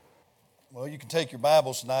Well, you can take your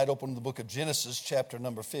Bibles tonight, open to the book of Genesis, chapter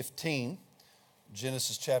number 15.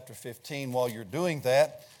 Genesis chapter 15. While you're doing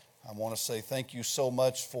that, I want to say thank you so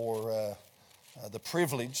much for the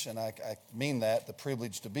privilege, and I mean that, the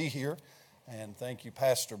privilege to be here. And thank you,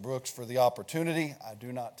 Pastor Brooks, for the opportunity. I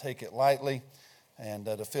do not take it lightly. And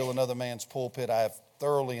to fill another man's pulpit, I have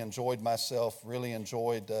thoroughly enjoyed myself, really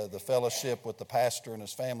enjoyed the fellowship with the pastor and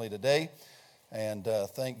his family today. And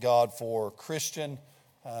thank God for Christian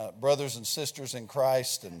brothers and sisters in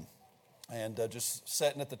Christ, and just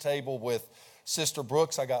sitting at the table with Sister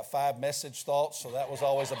Brooks. I got 5 message thoughts, so that was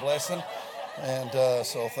always a blessing, and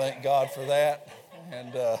so thank God for that.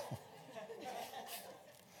 And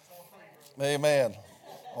amen.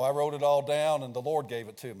 Well, I wrote it all down, and the Lord gave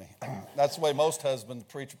it to me. That's the way most husbands,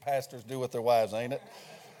 preacher, pastors do with their wives, ain't it?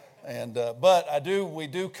 And but we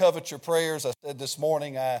do covet your prayers. I said this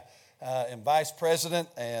morning, I am Vice President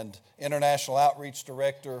and International Outreach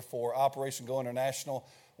Director for Operation Go International.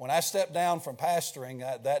 When I stepped down from pastoring,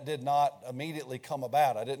 that did not immediately come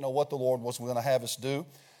about. I didn't know what the Lord was going to have us do.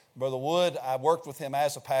 Brother Wood, I worked with him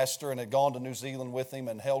as a pastor and had gone to New Zealand with him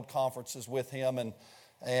and held conferences with him.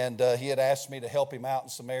 And he had asked me to help him out in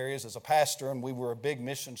some areas as a pastor, and we were a big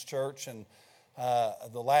missions church. And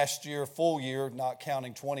the last year, full year, not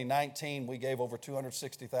counting 2019, we gave over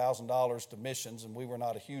 $260,000 to missions, and we were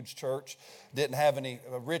not a huge church. Didn't have any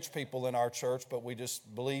rich people in our church, but we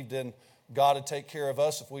just believed in God to take care of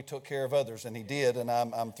us if we took care of others, and He did, and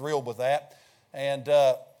I'm thrilled with that. And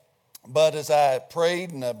but as I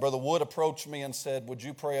prayed, and Brother Wood approached me and said, "Would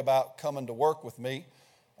you pray about coming to work with me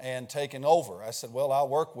and taking over?" I said, "Well, I'll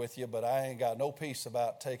work with you, but I ain't got no peace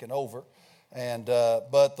about taking over." And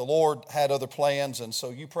but the Lord had other plans, and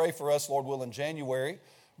so you pray for us, Lord will, in January.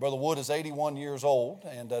 Brother Wood is 81 years old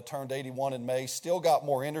and turned 81 in May. Still got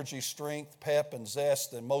more energy, strength, pep, and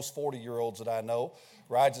zest than most 40-year-olds that I know.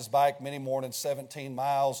 Rides his bike many mornings, 17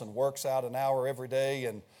 miles, and works out an hour every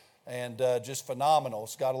day, and just phenomenal.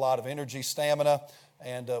 It's got a lot of energy, stamina,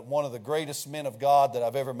 and one of the greatest men of God that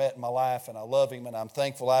I've ever met in my life, and I love him, and I'm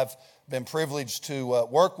thankful I've been privileged to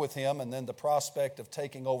work with him, and then the prospect of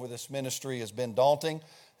taking over this ministry has been daunting,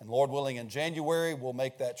 and Lord willing, in January, we'll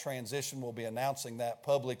make that transition. We'll be announcing that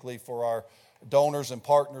publicly for our donors and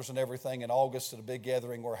partners and everything in August at a big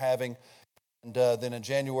gathering we're having, and then in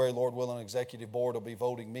January, Lord willing, the executive board will be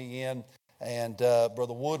voting me in, and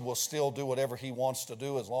Brother Wood will still do whatever he wants to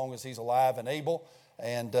do as long as he's alive and able.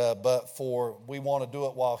 And we want to do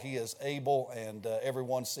it while he is able, and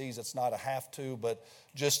everyone sees it's not a have to, but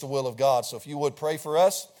just the will of God. So if you would pray for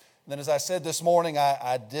us. And then as I said this morning,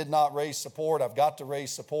 I did not raise support. I've got to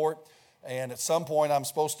raise support. And at some point I'm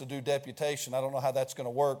supposed to do deputation. I don't know how that's going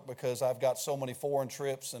to work because I've got so many foreign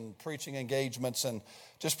trips and preaching engagements. And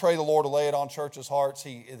just pray the Lord to lay it on churches' hearts.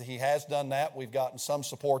 He has done that. We've gotten some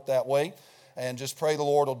support that way. And just pray the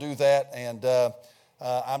Lord will do that. And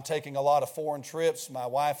I'm taking a lot of foreign trips. My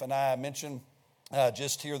wife and I mentioned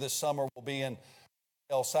just here this summer we'll be in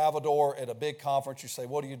El Salvador at a big conference. You say,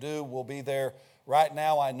 what do you do? We'll be there. Right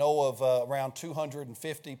now I know of around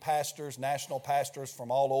 250 pastors, national pastors from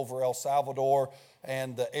all over El Salvador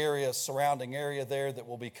and the surrounding area there that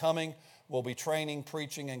will be coming. We'll be training,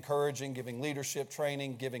 preaching, encouraging, giving leadership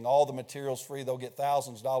training, giving all the materials free. They'll get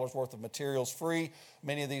thousands of dollars worth of materials free.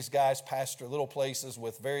 Many of these guys pastor little places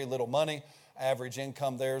with very little money. Average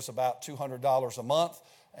income there is about $200 a month.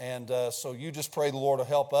 And so you just pray the Lord will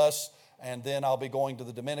help us. And then I'll be going to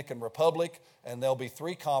the Dominican Republic, and there'll be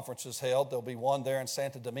 3 conferences held. There'll be one there in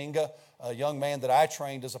Santo Domingo, a young man that I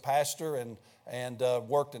trained as a pastor and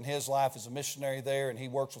worked in his life as a missionary there, and he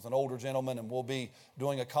works with an older gentleman, and we'll be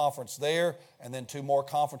doing a conference there. And then 2 more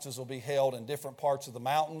conferences will be held in different parts of the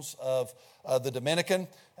mountains of the Dominican.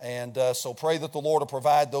 And so pray that the Lord will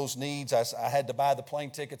provide those needs. I had to buy the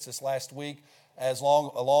plane tickets this last week,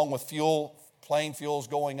 along with fuel. Plane fuel's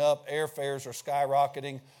going up, airfares are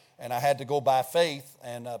skyrocketing. And I had to go by faith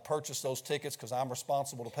and purchase those tickets because I'm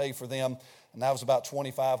responsible to pay for them. And that was about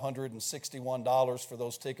 $2,561 for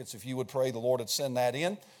those tickets. If you would pray, the Lord would send that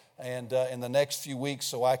in. And in the next few weeks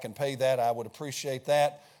so I can pay that, I would appreciate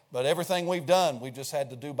that. But everything we've done, we've just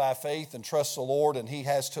had to do by faith and trust the Lord. And He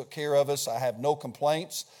has took care of us. I have no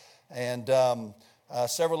complaints. And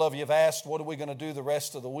several of you have asked, what are we going to do the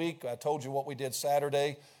rest of the week? I told you what we did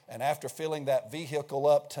Saturday. And after filling that vehicle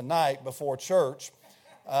up tonight before church,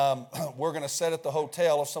 we're going to sit at the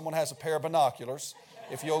hotel. If someone has a pair of binoculars,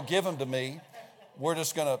 if you'll give them to me, we're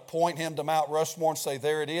just going to point him to Mount Rushmore and say,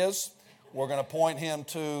 there it is. We're going to point him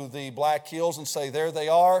to the Black Hills and say, there they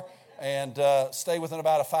are. And stay within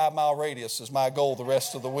about a 5-mile radius is my goal the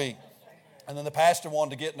rest of the week. And then the pastor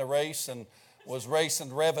wanted to get in a race and was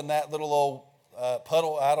revving that little old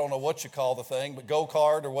puddle, I don't know what you call the thing, but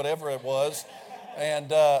go-kart or whatever it was,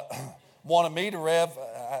 and wanted me to rev.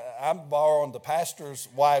 I'm borrowing the pastor's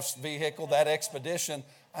wife's vehicle, that Expedition.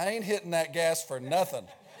 I ain't hitting that gas for nothing.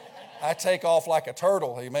 I take off like a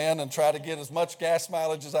turtle, amen, and try to get as much gas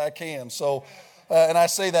mileage as I can. So, and I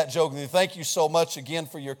say that jokingly. Thank you so much again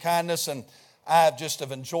for your kindness, and I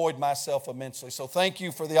have enjoyed myself immensely. So thank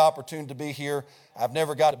you for the opportunity to be here. I've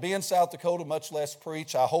never got to be in South Dakota, much less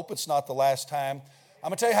preach. I hope it's not the last time. I'm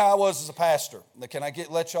going to tell you how I was as a pastor. Can I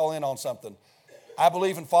let y'all in on something? I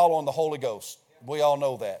believe in following the Holy Ghost. We all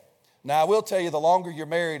know that. Now, I will tell you, the longer you're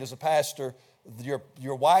married as a pastor,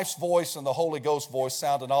 your wife's voice and the Holy Ghost voice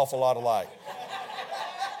sound an awful lot alike.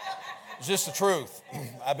 It's just the truth.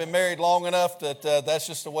 I've been married long enough that that's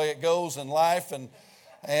just the way it goes in life.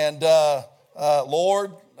 And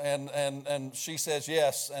Lord, and she says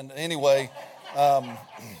yes. And anyway,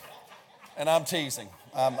 and I'm teasing.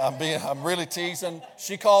 I'm really teasing.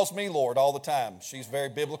 She calls me Lord all the time. She's a very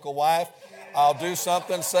biblical wife. I'll do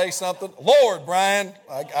something, say something. Lord, Brian.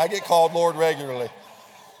 I get called Lord regularly.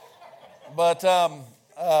 But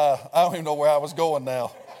I don't even know where I was going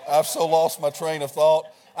now. I've so lost my train of thought.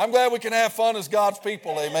 I'm glad we can have fun as God's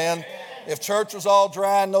people, amen. If church was all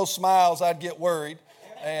dry and no smiles, I'd get worried.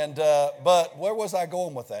 But where was I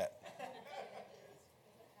going with that?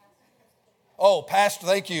 Oh, pastor,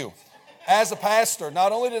 thank you. As a pastor,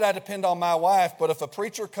 not only did I depend on my wife, but if a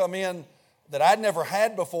preacher come in that I'd never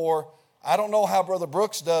had before, I don't know how Brother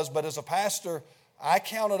Brooks does, but as a pastor, I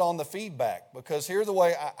counted on the feedback, because here's the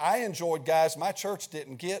way I enjoyed guys my church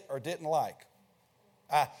didn't get or didn't like.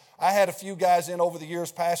 I had a few guys in over the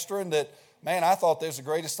years pastoring that, man, I thought they was the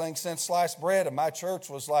greatest thing since sliced bread, and my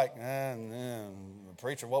church was like,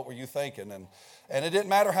 preacher, what were you thinking? And it didn't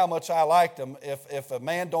matter how much I liked them. If a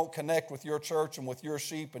man don't connect with your church and with your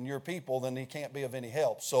sheep and your people, then he can't be of any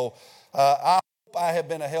help. So I hope I have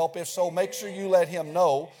been a help. If so, make sure you let him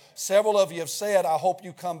know. Several of you have said, I hope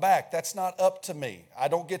you come back. That's not up to me. I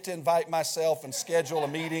don't get to invite myself and schedule a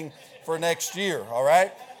meeting for next year, all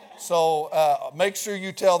right? So make sure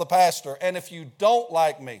you tell the pastor. And if you don't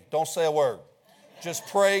like me, don't say a word. Just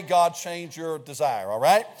pray God change your desire, all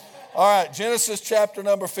right? All right, Genesis chapter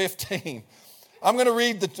number 15. I'm going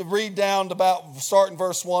to read down to about, starting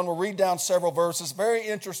verse 1. We'll read down several verses. Very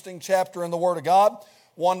interesting chapter in the Word of God.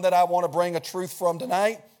 One that I want to bring a truth from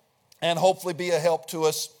tonight and hopefully be a help to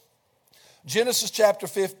us. Genesis chapter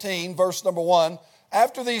 15, verse number 1.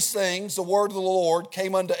 After these things, the word of the Lord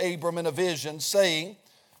came unto Abram in a vision, saying,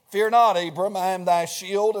 Fear not, Abram, I am thy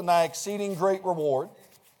shield and thy exceeding great reward.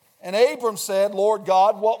 And Abram said, Lord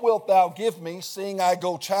God, what wilt thou give me, seeing I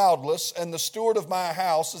go childless, and the steward of my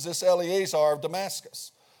house is this Eleazar of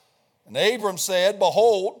Damascus? And Abram said,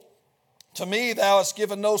 Behold, to me thou hast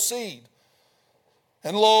given no seed,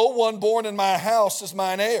 and lo, one born in my house is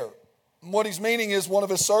mine heir. And what he's meaning is one of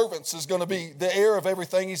his servants is going to be the heir of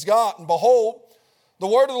everything he's got. And behold, the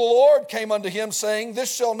word of the Lord came unto him, saying,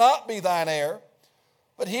 This shall not be thine heir,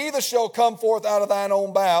 but he that shall come forth out of thine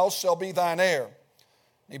own bowels shall be thine heir.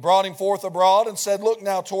 He brought him forth abroad and said, Look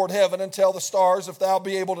now toward heaven and tell the stars if thou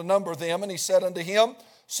be able to number them. And he said unto him,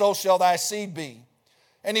 So shall thy seed be.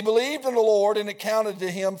 And he believed in the Lord, and it counted to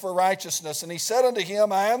him for righteousness. And he said unto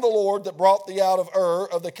him, I am the Lord that brought thee out of Ur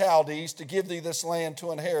of the Chaldees to give thee this land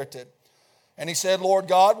to inherit it. And he said, Lord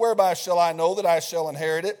God, whereby shall I know that I shall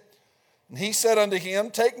inherit it? And he said unto him,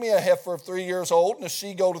 Take me a heifer of 3 years old, and a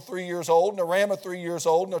she-goat of 3 years old, and a ram of 3 years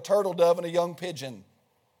old, and a turtle dove, and a young pigeon.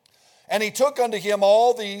 And he took unto him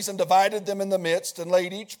all these, and divided them in the midst, and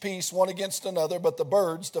laid each piece one against another, but the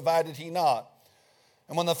birds divided he not.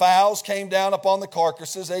 And when the fowls came down upon the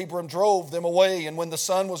carcasses, Abram drove them away. And when the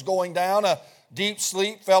sun was going down, a deep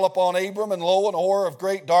sleep fell upon Abram, and lo, an horror of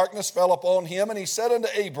great darkness fell upon him. And he said unto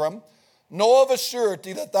Abram, Know of a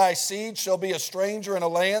surety that thy seed shall be a stranger in a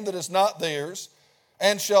land that is not theirs,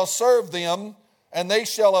 and shall serve them, and they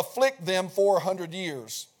shall afflict them 400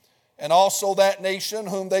 years. And also that nation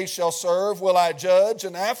whom they shall serve will I judge,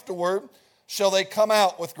 and afterward shall they come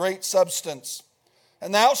out with great substance.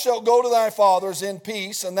 And thou shalt go to thy fathers in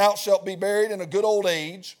peace, and thou shalt be buried in a good old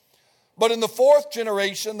age. But in the 4th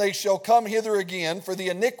generation they shall come hither again, for the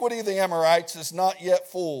iniquity of the Amorites is not yet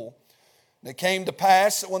full. And it came to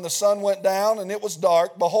pass that when the sun went down and it was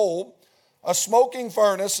dark, behold, a smoking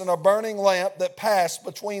furnace and a burning lamp that passed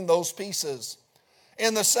between those pieces.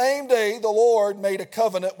 In the same day the Lord made a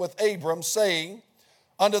covenant with Abram, saying,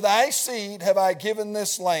 Unto thy seed have I given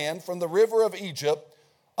this land, from the river of Egypt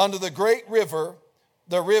unto the great river,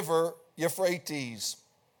 the river Euphrates.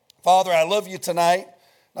 Father, I love you tonight.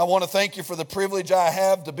 I want to thank you for the privilege I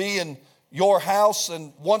have to be in your house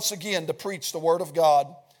and once again to preach the word of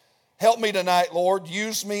God. Help me tonight, Lord.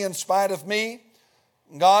 Use me in spite of me.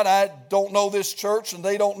 God, I don't know this church and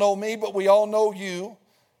they don't know me, but we all know you.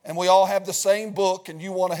 And we all have the same book and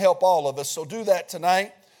you want to help all of us. So do that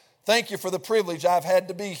tonight. Thank you for the privilege I've had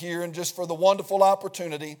to be here and just for the wonderful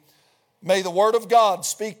opportunity. May the Word of God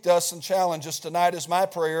speak to us and challenge us tonight is my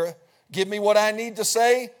prayer. Give me what I need to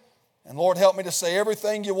say. And Lord, help me to say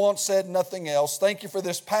everything you want said, nothing else. Thank you for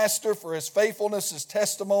this pastor, for his faithfulness, his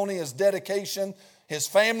testimony, his dedication, his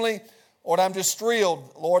family. Lord, I'm just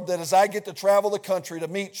thrilled, Lord, that as I get to travel the country to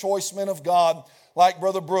meet choice men of God like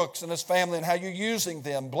Brother Brooks and his family and how you're using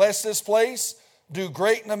them. Bless this place. Do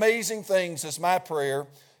great and amazing things is my prayer.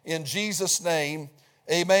 In Jesus' name,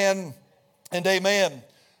 amen and amen.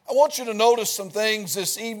 I want you to notice some things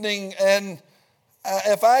this evening, and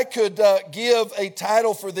if I could give a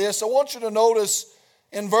title for this, I want you to notice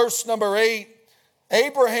in verse number 8,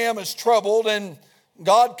 Abraham is troubled, and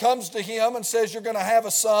God comes to him and says, you're going to have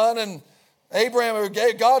a son, and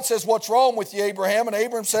God says, what's wrong with you, Abraham? And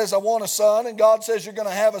Abraham says, I want a son. And God says, you're going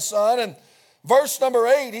to have a son. And verse number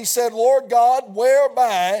 8, he said, Lord God,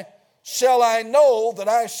 whereby shall I know that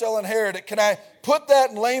I shall inherit it? Can I put that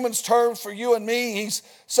in layman's terms for you and me? He's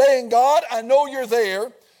saying, God, I know you're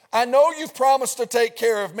there. I know you've promised to take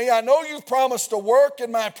care of me. I know you've promised to work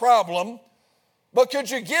in my problem. But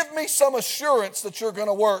could you give me some assurance that you're going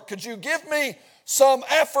to work? Could you give me some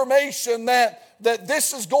affirmation that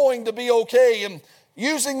this is going to be okay? And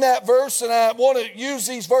using that verse, and I want to use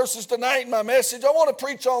these verses tonight in my message, I want to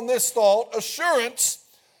preach on this thought: assurance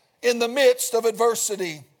in the midst of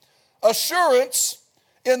adversity. Assurance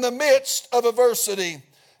in the midst of adversity.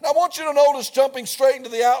 And I want you to notice, jumping straight into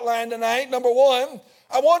the outline tonight, number one,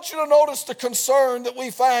 I want you to notice the concern that we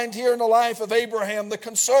find here in the life of Abraham, the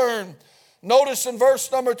concern. Notice in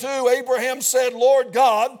verse number 2, Abraham said, Lord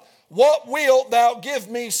God, what wilt thou give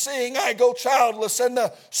me, seeing I go childless? And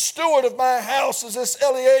the steward of my house is this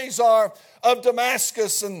Eleazar of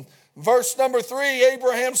Damascus. And verse number 3,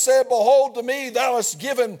 Abraham said, behold, to me thou hast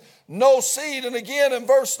given no seed. And again in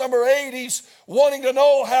verse number 8, he's wanting to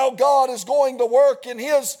know how God is going to work in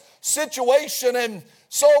his situation. And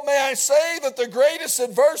so may I say that the greatest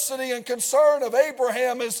adversity and concern of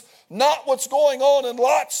Abraham is not what's going on in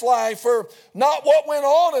Lot's life, or not what went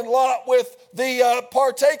on in Lot with the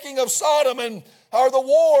partaking of Sodom or the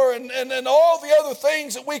war and all the other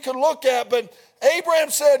things that we could look at. But Abraham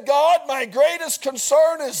said, God, my greatest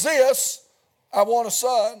concern is this: I want a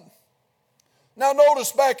son. Now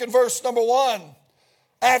notice back in verse number 1,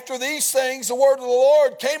 after these things the word of the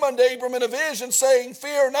Lord came unto Abram in a vision, saying,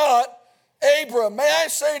 fear not, Abram. May I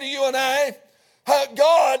say to you and I,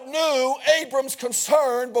 God knew Abram's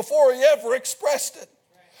concern before he ever expressed it.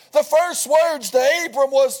 The first words to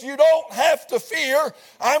Abram was, you don't have to fear.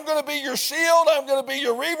 I'm going to be your shield. I'm going to be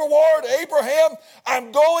your reward. Abraham,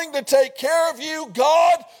 I'm going to take care of you.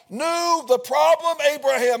 God knew the problem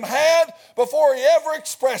Abraham had before he ever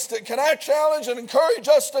expressed it. Can I challenge and encourage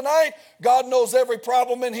us tonight? God knows every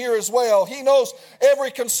problem in here as well. He knows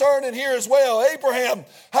every concern in here as well. Abraham,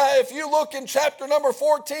 if you look in chapter number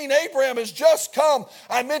 14, Abraham has just come.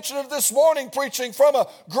 I mentioned it this morning preaching from a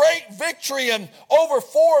great victory and over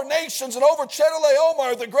 4 nations and over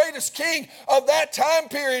Chedorlaomer, the greatest king of that time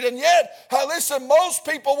period. And yet, listen, most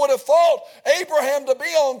people would have thought Abraham to be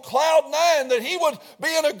on cloud 9, that he would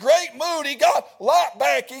be in a great mood. He got Lot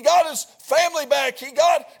back. He got his family back. He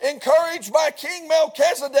got encouraged by King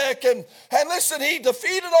Melchizedek. And listen, he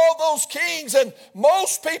defeated all those kings. And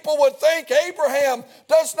most people would think Abraham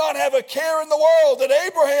does not have a care in the world, that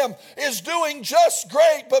Abraham is doing just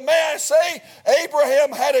great. But may I say,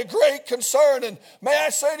 Abraham had a great concern. And may I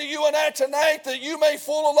say to you and I tonight that you may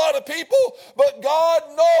fool a lot of people, but God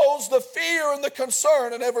knows the fear and the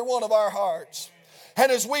concern in every one of our hearts. And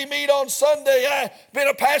as we meet on Sunday, I've been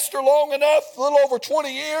a pastor long enough, a little over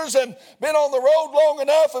 20 years, and been on the road long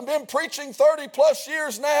enough and been preaching 30 plus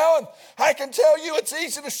years now. And I can tell you it's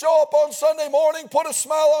easy to show up on Sunday morning, put a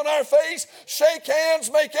smile on our face, shake hands,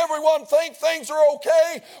 make everyone think things are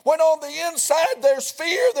okay, when on the inside there's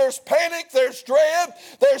fear, there's panic, there's dread,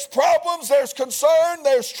 there's problems, there's concern,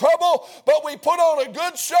 there's trouble. But we put on a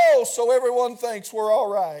good show so everyone thinks we're all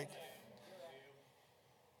right.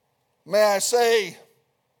 May I say,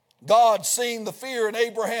 God seen the fear in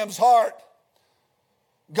Abraham's heart.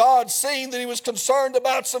 God seen that he was concerned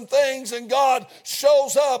about some things, and God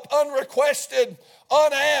shows up unrequested,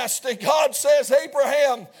 unasked, and God says,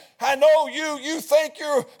 Abraham, I know you think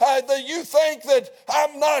that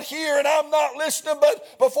I'm not here and I'm not listening,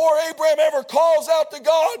 but before Abraham ever calls out to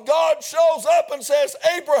God, God shows up and says,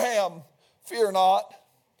 Abraham, fear not.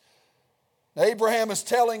 Abraham is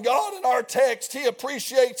telling God in our text he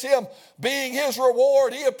appreciates him being his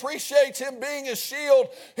reward. He appreciates him being his shield.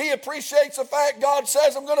 He appreciates the fact God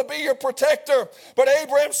says, I'm going to be your protector. But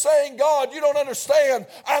Abraham's saying, God, you don't understand.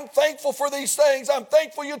 I'm thankful for these things. I'm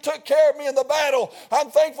thankful you took care of me in the battle.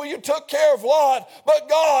 I'm thankful you took care of Lot. But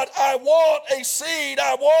God, I want a seed.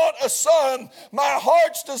 I want a son. My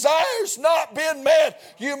heart's desires not been met.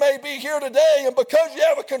 You may be here today, and because you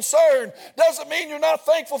have a concern doesn't mean you're not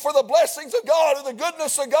thankful for the blessings of God and the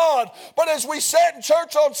goodness of God. But as we sat in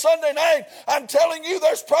church on Sunday night, I'm telling you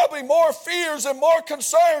there's probably more fears and more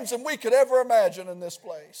concerns than we could ever imagine in this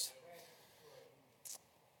place.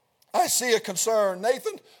 I see a concern.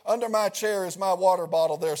 Nathan, under my chair is my water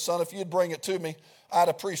bottle there, son. If you'd bring it to me, I'd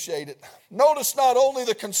appreciate it. Notice not only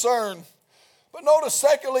the concern, but notice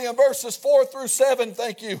secondly in verses 4 through 7,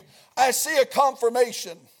 thank you, I see a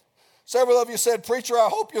confirmation. Several of you said, preacher, I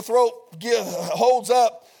hope your throat holds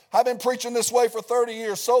up. I've been preaching this way for 30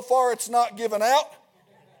 years. So far, it's not given out.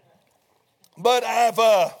 But I've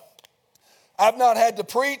not had to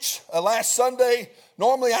preach. Last Sunday,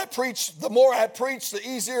 normally I preach. The more I preach, the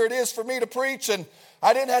easier it is for me to preach. And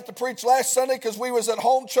I didn't have to preach last Sunday because we was at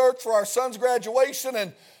home church for our son's graduation.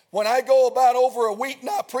 And when I go about over a week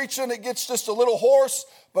not preaching, it gets just a little hoarse.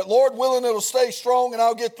 But Lord willing, it'll stay strong and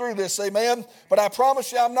I'll get through this, amen? But I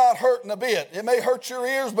promise you I'm not hurting a bit. It may hurt your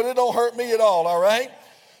ears, but it don't hurt me at all right?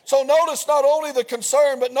 So notice not only the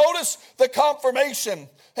concern, but notice the confirmation.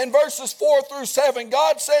 In verses 4 through 7,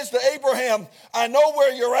 God says to Abraham, I know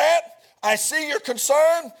where you're at. I see your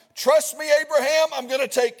concern. Trust me, Abraham, I'm going to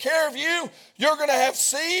take care of you. You're going to have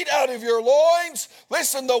seed out of your loins.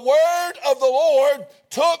 Listen, the word of the Lord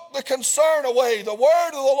took the concern away. The word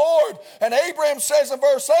of the Lord. And Abraham says in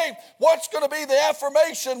verse 8, what's going to be the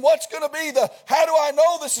affirmation? What's going to be the, how do I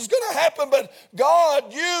know this is going to happen? But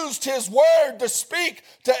God used his word to speak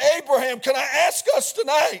to Abraham. Can I ask us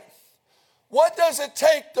tonight, what does it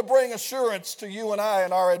take to bring assurance to you and I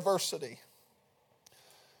in our adversity?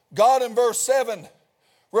 God in verse 7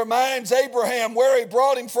 reminds Abraham where he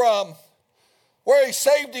brought him from, where he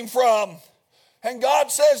saved him from. And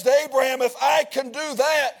God says to Abraham, if I can do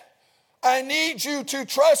that, I need you to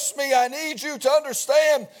trust me. I need you to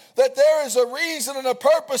understand that there is a reason and a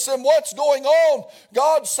purpose in what's going on.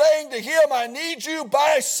 God's saying to him, I need you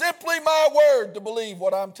by simply my word to believe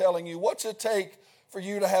what I'm telling you. What's it take for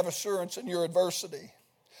you to have assurance in your adversity?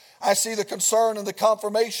 I see the concern and the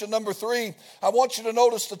confirmation. Number 3, I want you to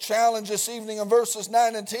notice the challenge this evening in verses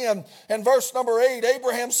 9 and 10. In verse number 8,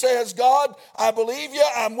 Abraham says, God, I believe you,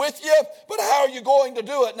 I'm with you, but how are you going to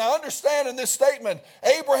do it? Now understand in this statement,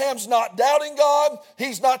 Abraham's not doubting God.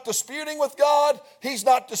 He's not disputing with God. He's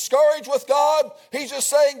not discouraged with God. He's just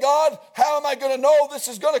saying, God, how am I going to know this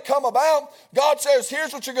is going to come about? God says,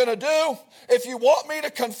 here's what you're going to do. If you want me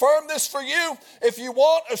to confirm this for you, if you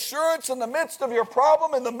want assurance in the midst of your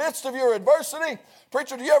problem, in the midst of your adversity.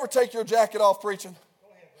 Preacher, do you ever take your jacket off preaching?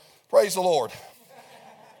 Praise the Lord.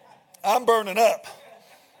 I'm burning up.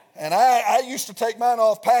 And I used to take mine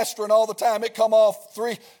off pastoring all the time. It come off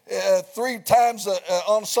three times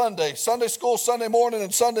on Sunday. Sunday school, Sunday morning,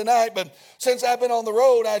 and Sunday night. But since I've been on the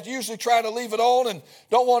road, I usually try to leave it on and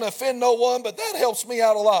don't want to offend no one, but that helps me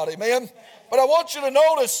out a lot. Amen? But I want you to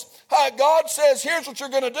notice how God says, here's what you're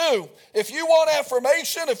going to do. If you want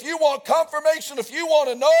affirmation, if you want confirmation, if you want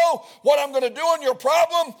to know what I'm going to do in your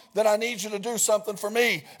problem, then I need you to do something for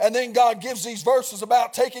me. And then God gives these verses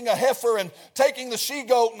about taking a heifer and taking the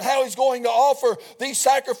she-goat and how he's going to offer these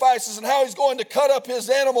sacrifices and how he's going to cut up his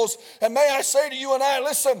animals. And may I say to you and I,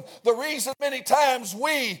 listen, the reason many times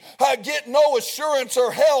we get no assurance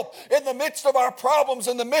or help in the midst of our problems,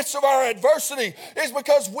 in the midst of our adversity, is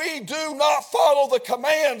because we do not follow the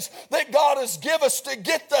commands that God has given us to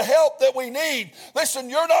get the help that we need. Listen,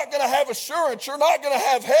 you're not going to have assurance. You're not going to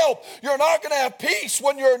have help. You're not going to have peace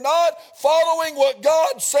when you're not following what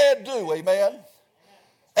God said do. Amen.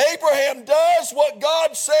 Abraham does what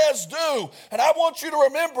God says do. And I want you to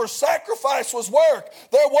remember, sacrifice was work.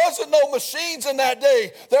 There wasn't no machines in that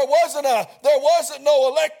day. There wasn't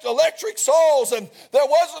no electric saws, and there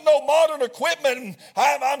wasn't no modern equipment.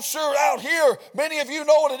 And I'm sure out here, many of you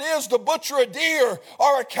know what it is to butcher a deer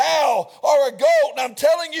or a cow or a goat. And I'm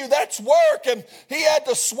telling you, that's work. And he had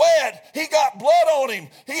to sweat. He got blood on him.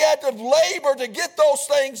 He had to labor to get those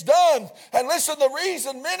things done. And listen, the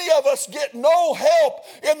reason many of us get no help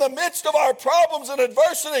in the midst of our problems and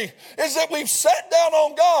adversity is that we've sat down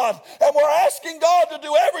on God and we're asking God to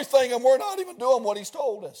do everything and we're not even doing what he's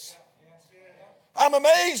told us. I'm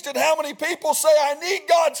amazed at how many people say, I need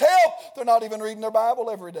God's help. They're not even reading their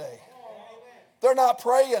Bible every day. They're not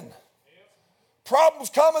praying.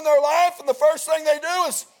 Problems come in their life and the first thing they do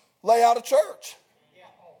is lay out a church.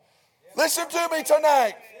 Listen to me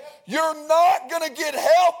tonight. You're not going to get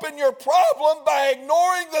help in your problem by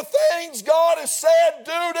ignoring the things God has said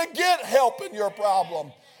do to get help in your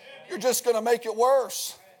problem. You're just going to make it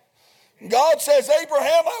worse. God says,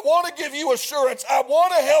 Abraham, I want to give you assurance. I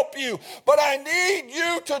want to help you, but I need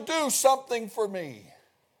you to do something for me.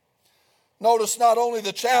 Notice not only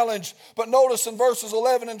the challenge, but notice in verses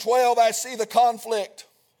 11 and 12, I see the conflict.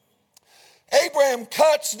 Abraham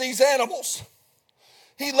cuts these animals.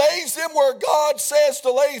 He lays them where God says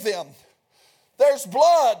to lay them. There's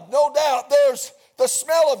blood, no doubt. There's the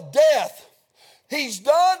smell of death. He's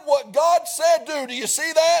done what God said do. Do you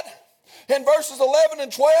see that? In verses 11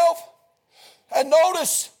 and 12. And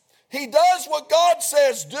notice, he does what God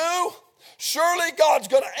says do. Surely God's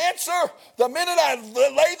going to answer. The minute I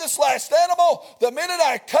lay this last animal, the minute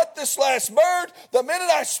I cut this last bird, the minute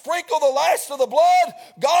I sprinkle the last of the blood,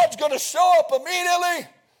 God's going to show up immediately.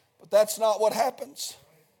 But that's not what happens.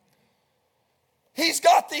 He's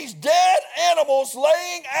got these dead animals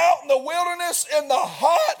laying out in the wilderness in the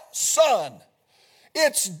hot sun.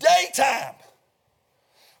 It's daytime.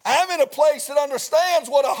 I'm in a place that understands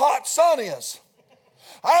what a hot sun is.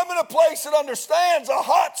 I'm in a place that understands a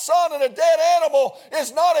hot sun and a dead animal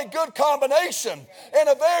is not a good combination. In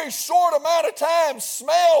a very short amount of time,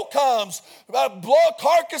 smell comes. Blood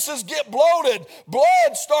carcasses get bloated.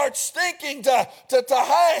 Blood starts stinking to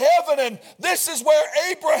high heaven. And this is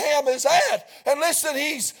where Abraham is at. And listen,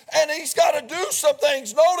 he's got to do some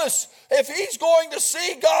things. Notice, if he's going to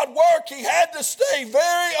see God work, he had to stay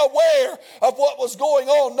very aware of what was going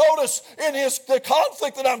on. Notice in the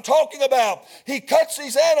conflict that I'm talking about, he cuts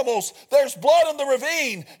these animals. There's blood in the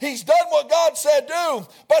ravine. He's done what God said do,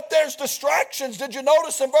 but there's distractions. Did you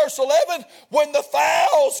notice in verse 11? When the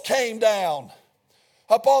fowls came down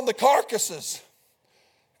upon the carcasses,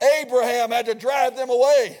 Abraham had to drive them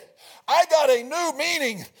away. I got a new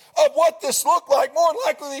meaning of what this looked like. More than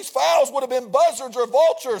likely, these fowls would have been buzzards or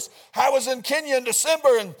vultures. I was in Kenya in December,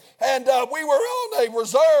 and we were on a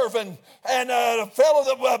reserve, and a fellow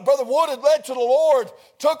that Brother Wood had led to the Lord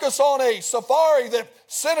took us on a safari that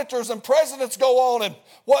senators and presidents go on, and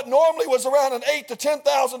what normally was around an $8,000 to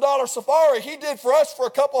 $10,000 safari, he did for us for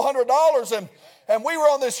a couple $100, and we were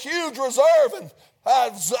on this huge reserve, and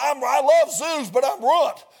I love zoos, but I'm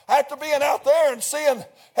ruined after being out there and seeing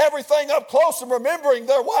everything up close and remembering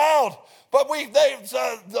they're wild. But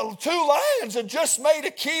the two lions had just made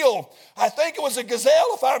a kill. I think it was a gazelle,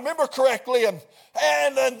 if I remember correctly, and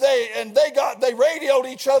they radioed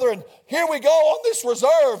each other, and here we go on this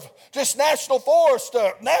reserve, just national forest,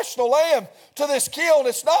 national land, to this kill, and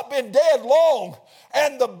it's not been dead long.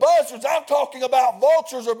 And the buzzards, I'm talking about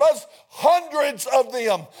vultures or buzzards, hundreds of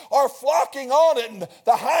them are flocking on it, and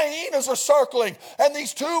the hyenas are circling, and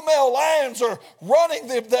these two male lions are running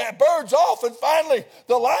the birds off, and finally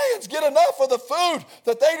the lions get enough of the food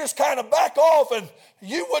that they just kind of back off, and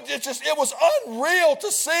it was unreal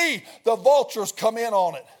to see the vultures come in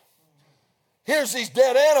on it. Here's these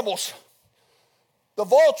dead animals. The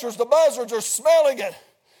vultures, the buzzards are smelling it.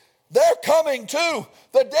 They're coming too.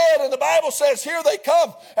 The dead, and the Bible says, here they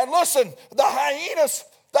come. And listen, the hyenas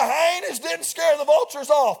didn't scare the vultures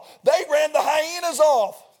off. They ran the hyenas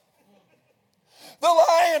off. The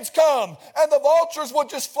lions come, and the vultures would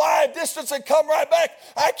just fly a distance and come right back.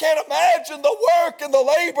 I can't imagine the work and the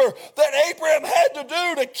labor that Abraham had to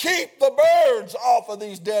do to keep the birds off of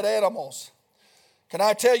these dead animals. Can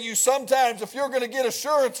I tell you, sometimes if you're going to get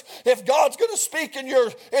assurance, if God's going to speak in your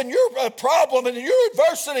problem and in your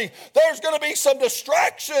adversity, there's going to be some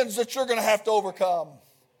distractions that you're going to have to overcome.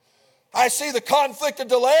 I see the conflict of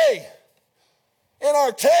delay. In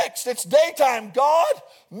our text, it's daytime. God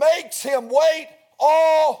makes him wait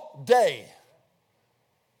all day.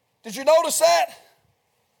 Did you notice that?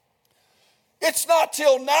 It's not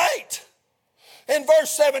till night. In verse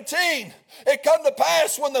 17, it come to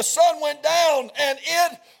pass when the sun went down and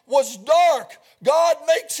it was dark, God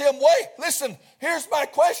makes him wait. Listen, here's my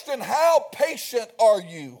question. How patient are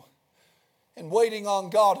you in waiting on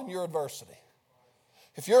God in your adversity?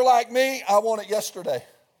 If you're like me, I want it yesterday.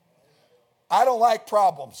 I don't like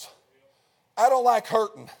problems. I don't like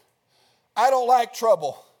hurting. I don't like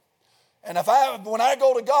trouble. And when I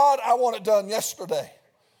go to God, I want it done yesterday.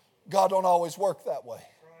 God don't always work that way.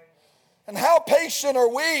 And how patient are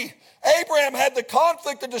we? Abraham had the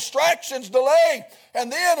conflict, the distractions, delay.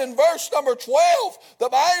 And then in verse number 12, the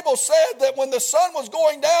Bible said that when the sun was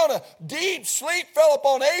going down, a deep sleep fell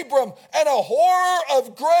upon Abram, and a horror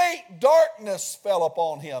of great darkness fell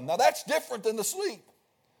upon him. Now that's different than the sleep.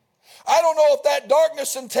 I don't know if that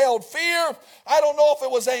darkness entailed fear. I don't know if it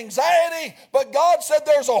was anxiety. But God said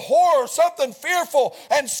there's a horror, something fearful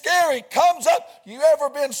and scary comes up. You ever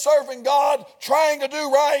been serving God, trying to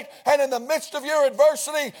do right, and in the midst of your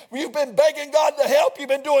adversity, you've been begging God to help. You've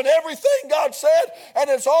been doing everything God said. And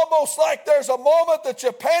it's almost like there's a moment that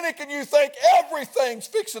you panic and you think everything's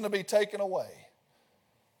fixing to be taken away.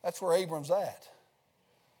 That's where Abram's at.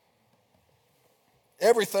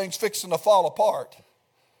 Everything's fixing to fall apart.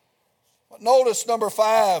 But notice number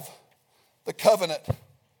 5, the covenant.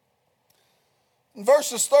 In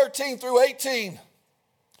verses 13 through 18,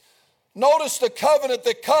 notice the covenant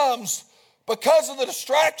that comes because of the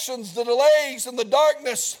distractions, the delays, and the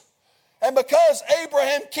darkness. And because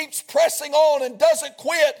Abraham keeps pressing on and doesn't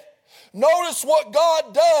quit. Notice what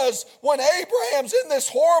God does when Abraham's in this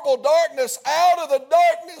horrible darkness. Out of the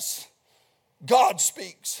darkness, God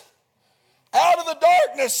speaks. Out of the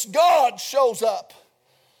darkness, God shows up.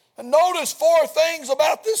 And notice 4 things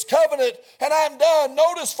about this covenant, and I'm done.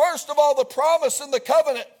 Notice, first of all, the promise in the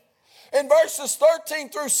covenant. In verses 13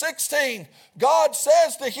 through 16, God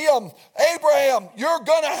says to him, Abraham, you're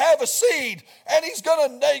going to have a seed, and he's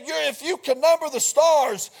going to, if you can number the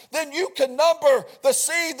stars, then you can number the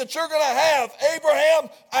seed that you're going to have. Abraham,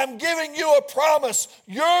 I'm giving you a promise.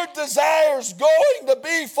 Your desire's going to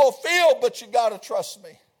be fulfilled, but you got to trust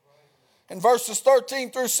me. In verses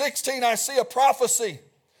 13 through 16, I see a prophecy.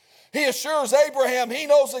 He assures Abraham he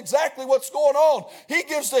knows exactly what's going on. He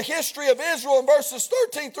gives the history of Israel in verses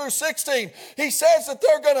 13 through 16. He says that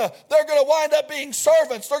they're going to wind up being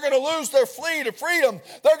servants. They're going to lose their freedom.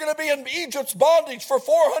 They're going to be in Egypt's bondage for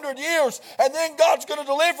 400 years. And then God's going to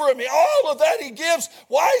deliver them. All of that he gives.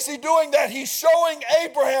 Why is he doing that? He's showing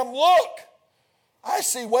Abraham, look, I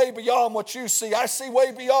see way beyond what you see. I see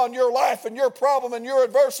way beyond your life and your problem and your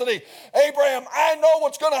adversity. Abraham, I know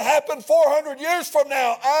what's going to happen 400 years from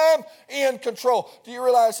now. I'm in control. Do you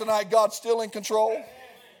realize tonight God's still in control?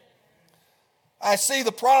 I see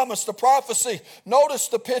the promise, the prophecy. Notice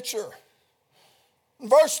the picture. In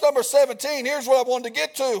verse number 17, here's what I wanted to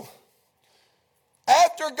get to.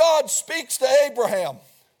 After God speaks to Abraham,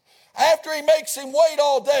 after he makes him wait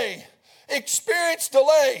all day, experience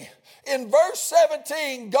delay, in verse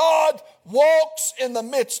 17, God walks in the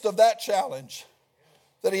midst of that challenge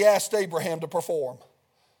that he asked Abraham to perform.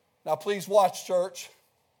 Now please watch, church.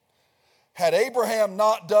 Had Abraham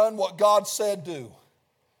not done what God said do,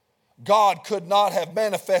 God could not have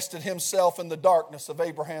manifested himself in the darkness of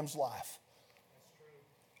Abraham's life.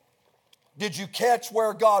 Did you catch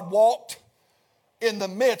where God walked? In the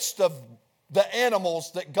midst of the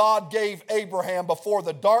animals that God gave Abraham before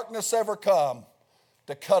the darkness ever come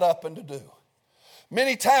to cut up and to do.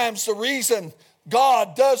 Many times the reason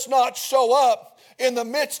God does not show up in the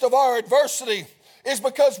midst of our adversity is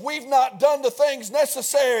because we've not done the things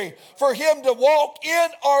necessary for him to walk in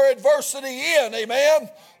our adversity in. Amen?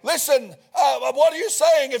 Listen, what are you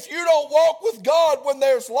saying? If you don't walk with God when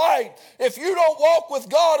there's light, if you don't walk with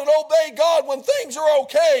God and obey God when things are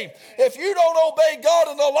okay, if you don't obey God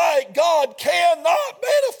in the light, God cannot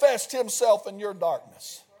manifest himself in your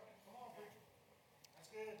darkness.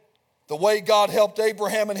 The way God helped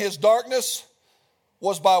Abraham in his darkness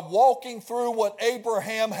was by walking through what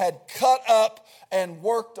Abraham had cut up and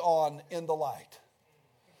worked on in the light.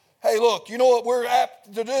 Hey, look, you know what we're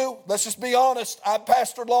apt to do? Let's just be honest. I've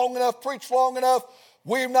pastored long enough, preached long enough.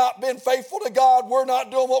 We've not been faithful to God. We're not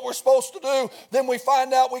doing what we're supposed to do. Then we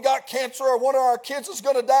find out we got cancer or one of our kids is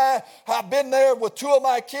going to die. I've been there with 2 of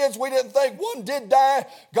my kids. We didn't think one did die.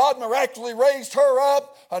 God miraculously raised her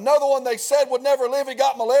up. Another one they said would never live. He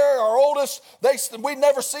got malaria. Our oldest, we'd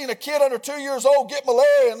never seen a kid under 2 years old get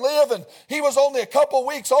malaria and live. And he was only a couple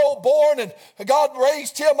weeks old, born, and God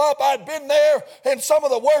raised him up. I'd been there in some of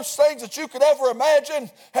the worst things that you could ever imagine.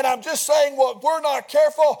 And I'm just saying, what we're not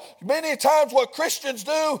careful, many times what Christians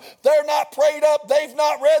do, they're not prayed up, they've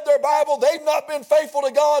not read their Bible, they've not been faithful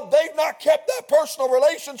to God, they've not kept that personal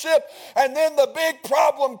relationship, and then the big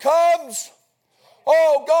problem comes.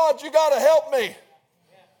 Oh God, you got to help me.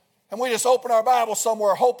 And we just open our Bible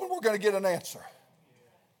somewhere hoping we're going to get an answer.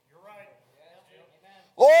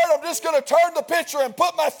 Lord, I'm just going to turn the picture and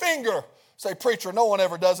put my finger. Say, preacher, no one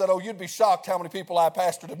ever does that. Oh, you'd be shocked how many people I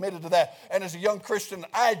pastored admitted to that. And as a young Christian,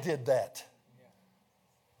 I did that.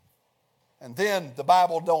 And then the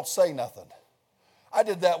Bible don't say nothing. I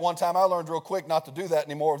did that one time. I learned real quick not to do that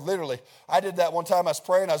anymore, literally. I did that one time. I was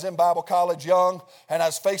praying. I was in Bible college young, and I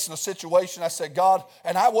was facing a situation. I said, God,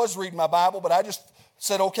 and I was reading my Bible, but I just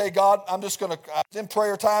said, okay, God, I was in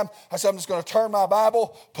prayer time. I said, I'm just going to turn my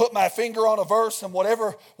Bible, put my finger on a verse, and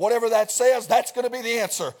whatever that says, that's going to be the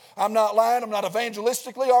answer. I'm not lying. I'm not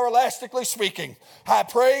evangelistically or elastically speaking. I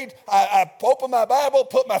prayed. I opened my Bible,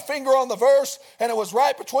 put my finger on the verse, and it was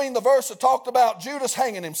right between the verse that talked about Judas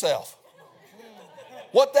hanging himself.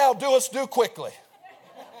 What thou doest, do quickly.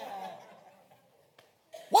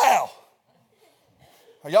 Wow.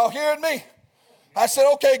 Are y'all hearing me? I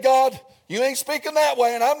said, okay, God, you ain't speaking that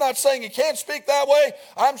way, and I'm not saying you can't speak that way.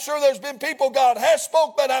 I'm sure there's been people God has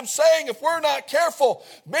spoke, but I'm saying if we're not careful,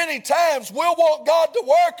 many times we'll want God to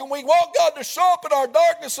work and we want God to show up in our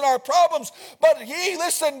darkness and our problems. But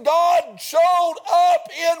God showed up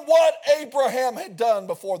in what Abraham had done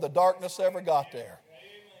before the darkness ever got there.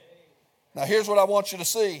 Now here's what I want you to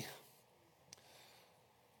see.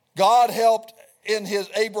 God helped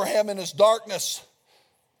Abraham in his darkness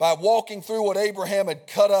by walking through what Abraham had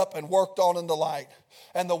cut up and worked on in the light.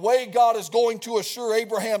 And the way God is going to assure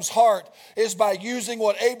Abraham's heart is by using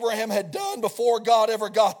what Abraham had done before God ever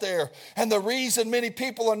got there. And the reason many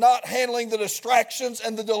people are not handling the distractions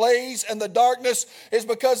and the delays and the darkness is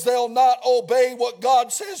because they'll not obey what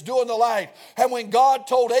God says do in the light. And when God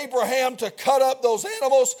told Abraham to cut up those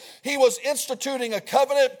animals, he was instituting a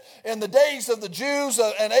covenant. In the days of the Jews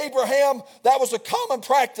and Abraham, that was a common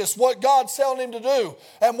practice, what God's telling him to do.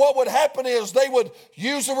 And what would happen is they would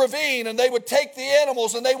use a ravine and they would take the animals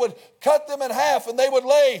and they would cut them in half and they would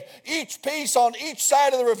lay each piece on each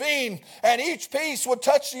side of the ravine, and each piece would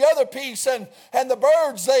touch the other piece, and the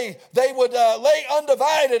birds they would lay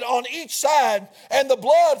undivided on each side, and the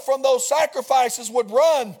blood from those sacrifices would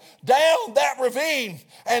run down that ravine.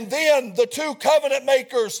 And then the two covenant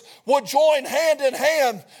makers would join hand in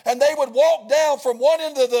hand, and they would walk down from one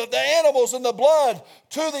end of the animals and the blood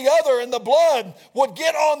to the other, and the blood would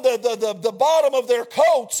get on the bottom of their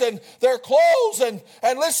coats and their clothes, and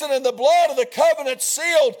listen, and the blood of the covenant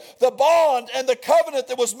sealed the bond and the covenant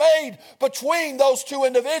that was made between those two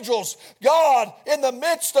individuals. God, in the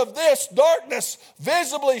midst of this darkness,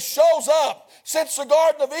 visibly shows up. Since the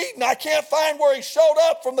Garden of Eden, I can't find where he showed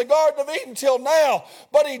up from the Garden of Eden till now,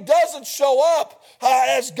 but he doesn't show up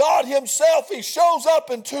as God himself. He shows up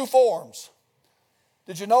in two forms.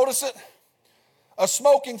 Did you notice it? A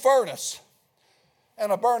smoking furnace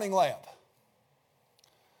and a burning lamp.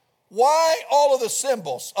 Why all of the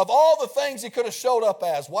symbols of all the things he could have showed up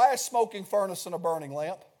as? Why a smoking furnace and a burning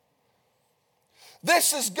lamp?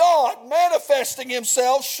 This is God manifesting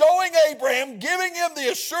himself, showing Abraham, giving him the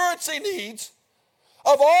assurance he needs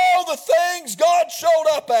of all the things God showed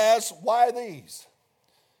up as. Why these?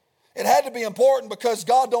 It had to be important because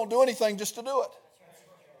God don't do anything just to do it.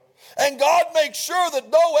 And God makes sure that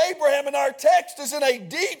though Abraham in our text is in a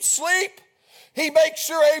deep sleep, he makes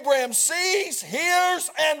sure Abraham sees, hears,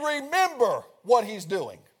 and remembers what he's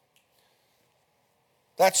doing.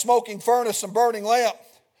 That smoking furnace and burning lamp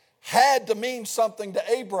had to mean something to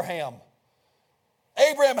Abraham.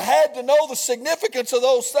 Abraham had to know the significance of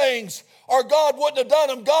those things, or God wouldn't have done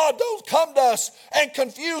them. God don't come to us and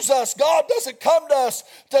confuse us. God doesn't come to us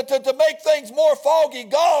to make things more foggy.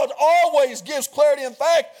 God always gives clarity. In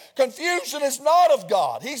fact, confusion is not of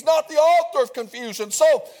God. He's not the author of confusion.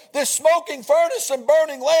 So this smoking furnace and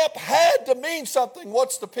burning lamp had to mean something.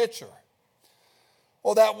 What's the picture?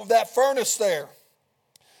 Well, that furnace there,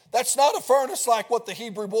 that's not a furnace like what the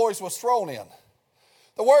Hebrew boys was thrown in.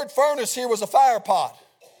 The word furnace here was a fire pot.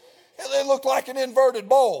 It looked like an inverted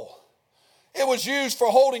bowl. It was used for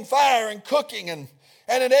holding fire and cooking. And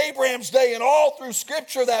in Abraham's day and all through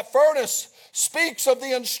Scripture, that furnace speaks of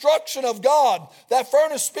the instruction of God. That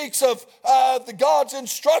furnace speaks of God's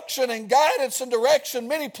instruction and guidance and direction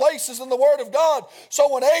many places in the Word of God.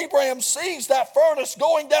 So when Abraham sees that furnace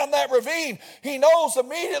going down that ravine, he knows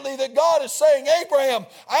immediately that God is saying, Abraham,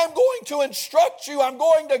 I'm going to instruct you. I'm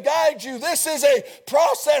going to guide you. This is a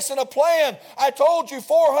process and a plan. I told you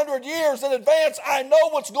 400 years in advance. I know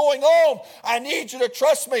what's going on. I need you to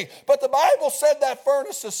trust me. But the Bible said that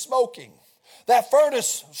furnace is smoking. That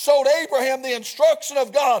furnace showed Abraham the instruction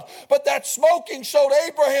of God, but that smoking showed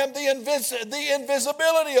Abraham the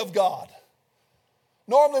invisibility of God.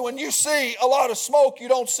 Normally when you see a lot of smoke, you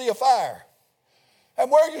don't see a fire.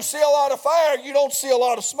 And where you see a lot of fire, you don't see a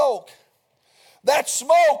lot of smoke. That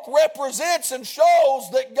smoke represents and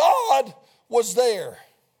shows that God was there.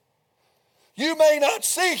 You may not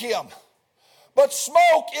see him, but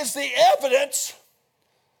smoke is the evidence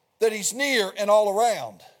that he's near and all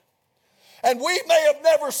around. And we may have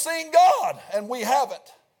never seen God, and we haven't.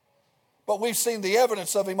 But we've seen the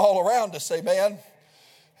evidence of him all around us, amen.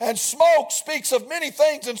 And smoke speaks of many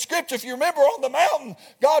things in Scripture. If you remember on the mountain,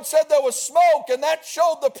 God said there was smoke, and that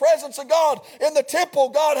showed the presence of God. In the temple,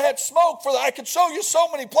 God had smoke. I could show you so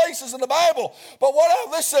many places in the Bible. But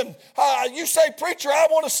you say, preacher, I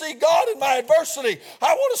want to see God in my adversity.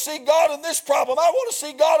 I want to see God in this problem. I want to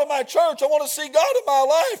see God in my church. I want to see God in my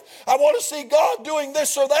life. I want to see God doing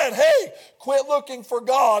this or that. Hey, quit looking for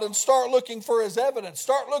God and start looking for His evidence.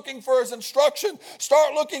 Start looking for His instruction.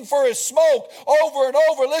 Start looking for His smoke over and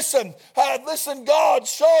over. Listen, God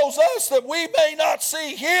shows us that we may not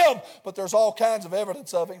see Him, but there's all kinds of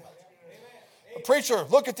evidence of Him. Preacher,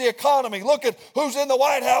 look at the economy. Look at who's in the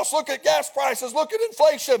White House. Look at gas prices. Look at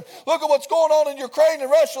inflation. Look at what's going on in Ukraine and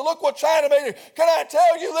Russia. Look what China made. Can I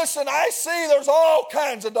tell you, listen, I see there's all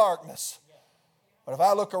kinds of darkness. But if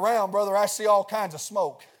I look around, brother, I see all kinds of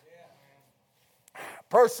smoke.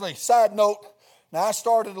 Personally, side note, now I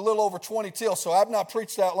started a little over 20 till, so I've not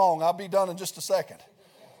preached that long. I'll be done in just a second.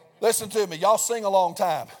 Listen to me. Y'all sing a long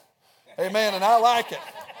time. Amen, and I like it.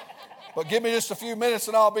 But give me just a few minutes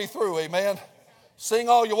and I'll be through. Amen. Sing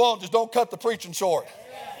all you want, just don't cut the preaching short.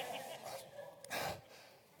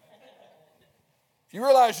 You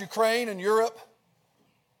realize Ukraine and Europe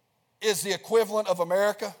is the equivalent of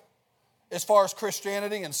America as far as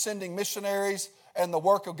Christianity and sending missionaries and the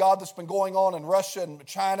work of God that's been going on in Russia and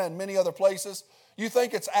China and many other places? You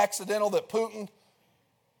think it's accidental that Putin,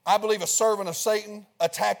 I believe a servant of Satan,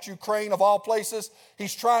 attacked Ukraine of all places?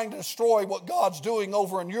 He's trying to destroy what God's doing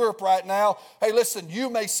over in Europe right now. Hey, listen, you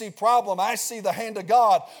may see problem. I see the hand of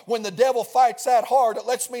God. When the devil fights that hard, it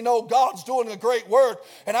lets me know God's doing a great work.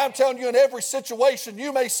 And I'm telling you, in every situation,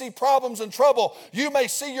 you may see problems and trouble. You may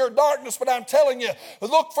see your darkness, but I'm telling you,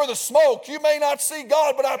 look for the smoke. You may not see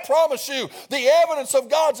God, but I promise you, the evidence of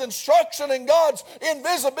God's instruction and God's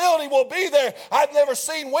invisibility will be there. I've never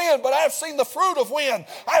seen wind, but I've seen the fruit of wind.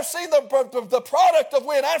 I've seen the product of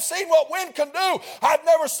wind. I've seen what wind can do. I've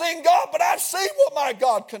never seen God, but I've seen what my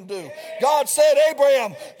God can do. God said,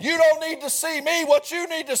 Abraham, you don't need to see me. What you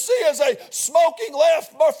need to see is a smoking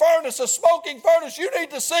furnace, a smoking furnace. You need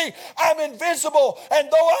to see I'm invisible. And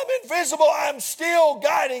though I'm invisible, I'm still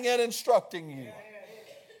guiding and instructing you.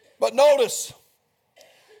 But notice,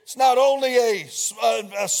 it's not only a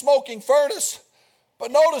smoking furnace,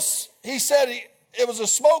 but notice he said it was a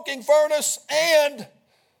smoking furnace and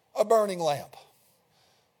a burning lamp.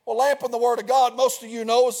 Well, lamp in the Word of God, most of you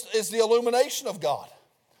know, is the illumination of God.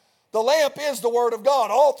 The lamp is the Word of God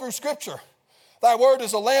all through Scripture. Thy Word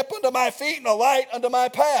is a lamp unto my feet and a light unto my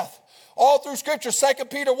path. All through Scripture, 2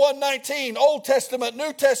 Peter 1:19, Old Testament,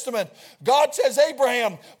 New Testament. God says,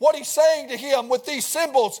 Abraham, what He's saying to him with these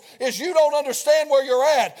symbols is you don't understand where you're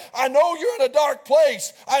at. I know you're in a dark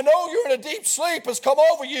place. I know you're in a deep sleep has come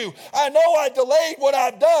over you. I know I delayed what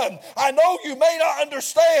I've done. I know you may not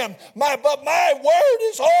understand, but my word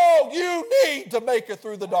is all you need to make it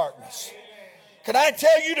through the darkness. Can I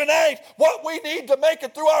tell you tonight, what we need to make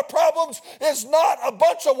it through our problems is not a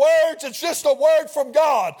bunch of words. It's just a word from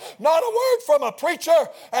God, not a word from a preacher.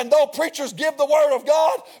 And though preachers give the word of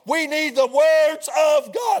God, we need the words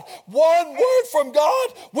of God. One word from God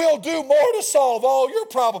will do more to solve all your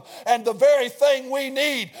problems. And the very thing we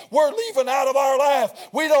need, we're leaving out of our life.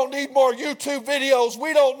 We don't need more YouTube videos.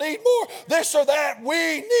 We don't need more this or that.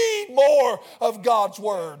 We need more of God's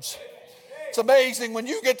words. It's amazing when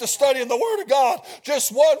you get to studying the Word of God,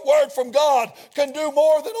 just one word from God can do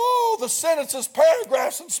more than all the sentences,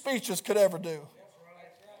 paragraphs, and speeches could ever do.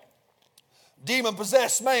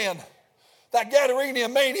 Demon-possessed man, that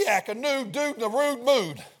Gadarenian maniac, a nude dude in a rude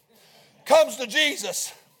mood, comes to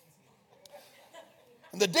Jesus.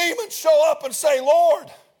 And the demons show up and say, Lord,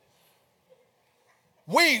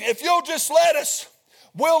 if you'll just let us,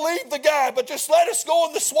 we'll leave the guy, but just let us go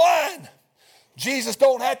in the swine. Jesus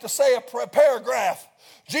don't have to say a paragraph.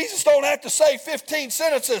 Jesus don't have to say 15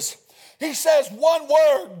 sentences. He says one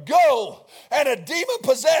word, go. And a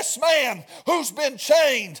demon-possessed man who's been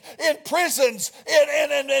chained in prisons,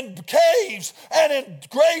 in caves, and in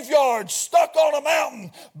graveyards, stuck on a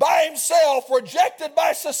mountain by himself, rejected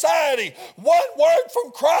by society. One word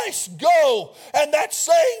from Christ, go. And that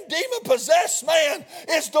same demon-possessed man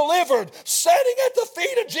is delivered, sitting at the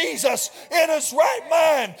feet of Jesus in his right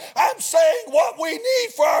mind. I'm saying what we need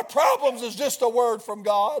for our problems is just a word from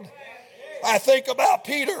God. I think about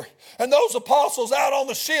Peter and those apostles out on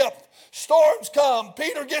the ship. Storms come.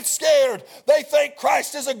 Peter gets scared. They think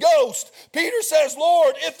Christ is a ghost. Peter says,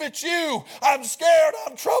 Lord, if it's you, I'm scared,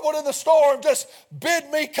 I'm troubled in the storm. Just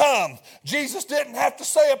bid me come. Jesus didn't have to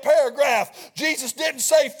say a paragraph. Jesus didn't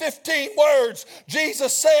say 15 words.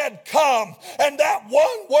 Jesus said, come. And that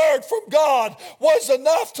one word from God was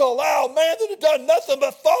enough to allow a man that had done nothing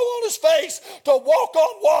but fall on his face to walk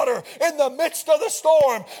on water in the midst of the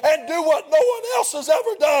storm and do what no one else has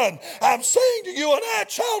ever done. I'm saying to you and I,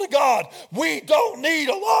 child of God, we don't need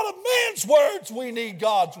a lot of man's words. We need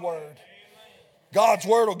God's word. God's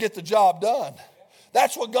word will get the job done.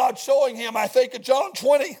 That's what God's showing him. I think of John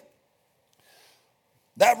 20.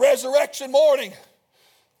 That resurrection morning,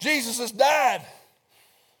 Jesus has died.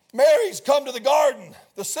 Mary's come to the garden,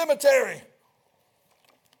 the cemetery.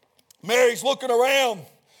 Mary's looking around.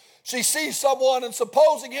 She sees someone, and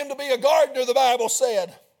supposing him to be a gardener, the Bible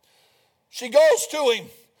said, she goes to him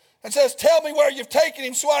and says, tell me where you've taken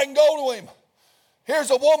him so I can go to him.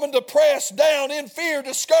 Here's a woman depressed, down, in fear,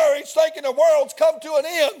 discouraged, thinking the world's come to an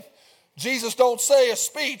end. Jesus don't say a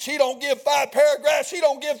speech. He don't give 5 paragraphs. He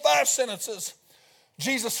don't give 5 sentences.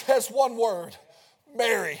 Jesus says one word,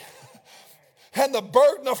 Mary. And the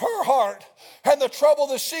burden of her heart and the trouble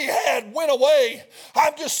that she had went away.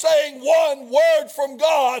 I'm just saying one word from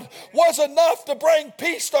God was enough to bring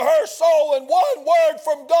peace to her soul, and one word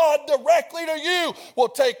from God directly to you will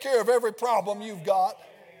take care of every problem you've got.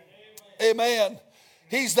 Amen.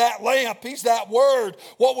 He's that lamp. He's that word.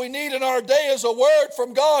 What we need in our day is a word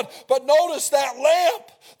from God. But notice that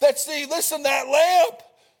lamp. That lamp,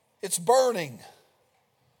 it's burning.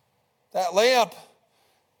 That lamp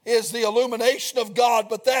is the illumination of God,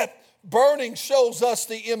 but that burning shows us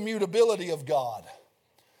the immutability of God.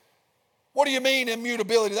 What do you mean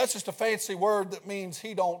immutability? That's just a fancy word that means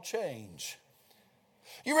he don't change.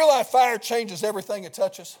 You realize fire changes everything it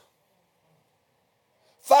touches?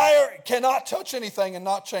 Fire cannot touch anything and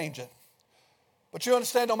not change it. But you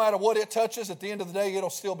understand, no matter what it touches, at the end of the day, it'll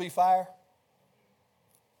still be fire.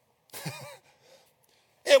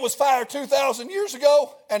 It was fire 2,000 years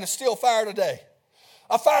ago, and it's still fire today.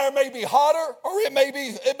 A fire may be hotter, or it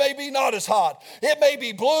may be not as hot. It may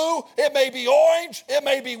be blue, it may be orange, it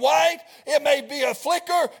may be white, it may be a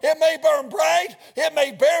flicker, it may burn bright, it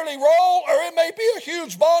may barely roll, or it may be a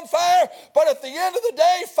huge bonfire. But at the end of the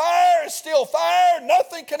day, fire is still fire.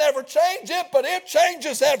 Nothing can ever change it, but it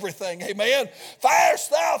changes everything. Amen. Fire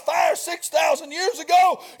 6,000 years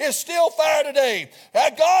ago is still fire today.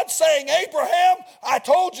 God's saying, Abraham, I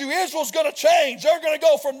told you Israel's going to change. They're going to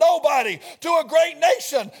go from nobody to a great nation,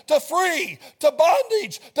 to free, to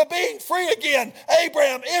bondage, to being free again.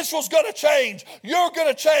 Abraham, Israel's going to change. You're going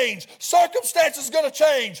to change. Circumstances going to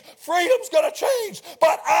change. Freedom's going to change.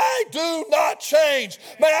 But I do not change.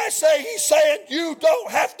 May I say, he's saying, you don't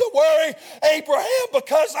have to worry, Abraham,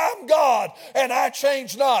 because I'm God and I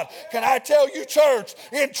change not. Can I tell you, church,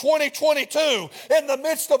 in 2022, in the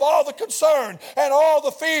midst of all the concern and all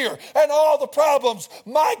the fear and all the problems,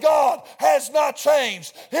 my God has not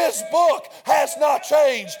changed. His book has not changed.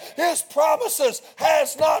 His promises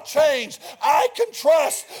has not changed. I can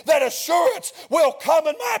trust that assurance will come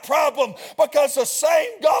in my problem, because the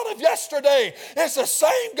same God of yesterday is the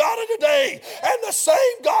same God of today, and the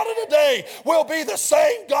same God of today will be the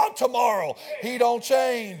same God tomorrow. He don't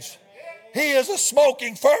change. He is a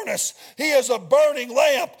smoking furnace. He is a burning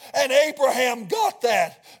lamp, and Abraham got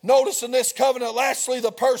that. Notice in this covenant, lastly,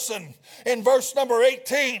 the person in verse number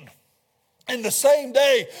 18. In the same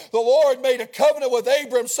day, the Lord made a covenant with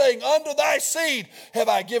Abram, saying, unto thy seed have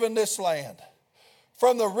I given this land,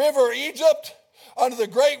 from the river Egypt unto the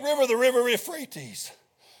great river, the river Euphrates.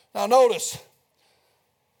 Now notice,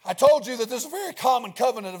 I told you that this is a very common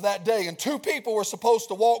covenant of that day, and 2 people were supposed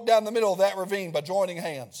to walk down the middle of that ravine by joining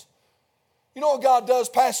hands. You know what God does,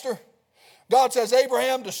 Pastor? God says,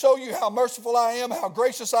 Abraham, to show you how merciful I am, how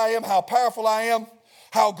gracious I am, how powerful I am,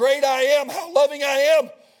 how great I am, how loving I am,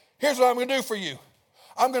 here's what I'm going to do for you.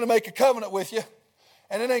 I'm going to make a covenant with you,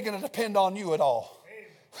 and it ain't going to depend on you at all.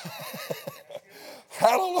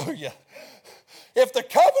 Hallelujah. If the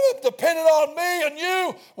covenant depended on me and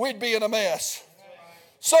you, we'd be in a mess.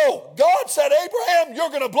 So God said, Abraham, you're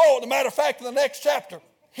going to blow it. As a matter of fact, in the next chapter,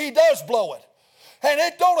 he does blow it. And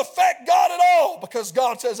it don't affect God at all, because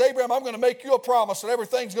God says, Abraham, I'm going to make you a promise and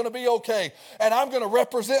everything's going to be okay. And I'm going to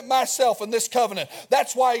represent myself in this covenant.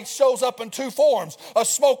 That's why he shows up in two forms, a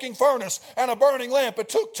smoking furnace and a burning lamp. It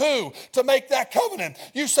took two to make that covenant.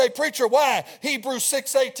 You say, preacher, why? Hebrews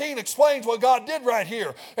 6:18 explains what God did right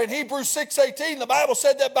here. In Hebrews 6:18, the Bible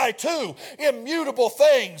said that by two immutable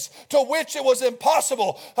things to which it was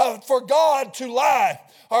impossible for God to lie,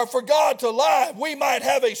 we might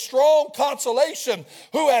have a strong consolation,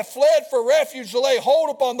 who have fled for refuge to lay hold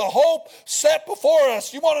upon the hope set before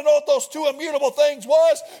us. You want to know what those two immutable things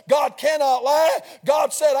was? God cannot lie.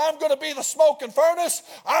 God said, I'm going to be the smoking furnace.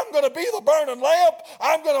 I'm going to be the burning lamp.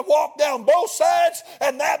 I'm going to walk down both sides.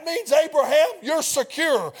 And that means, Abraham, you're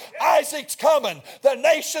secure. Isaac's coming. The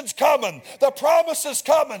nation's coming. The promise is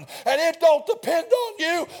coming. And it don't depend on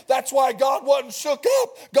you. That's why God wasn't shook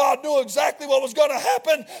up. God knew exactly what was going to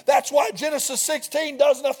happen. That's why Genesis 16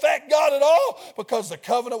 doesn't affect God at all, because the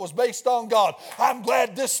covenant was based on God. I'm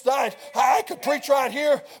glad this night I could preach right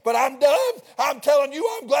here, but I'm done. I'm telling you,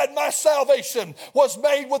 I'm glad my salvation was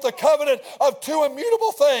made with a covenant of two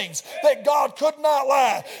immutable things that God could not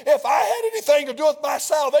lie. If I had anything to do with my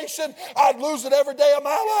salvation, I'd lose it every day of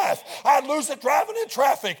my life. I'd lose it driving in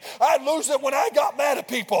traffic. I'd lose it when I got mad at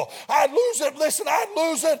people. I'd lose it, I'd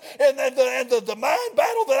lose it in the mind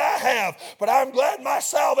battle that I have. But I'm glad my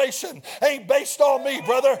salvation ain't based on me,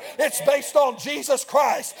 brother. It's based on Jesus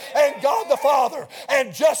Christ and God the Father.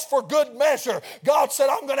 And just for good measure, God said,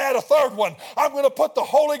 I'm going to add a third one. I'm going to put the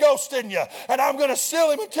Holy Ghost in you, and I'm going to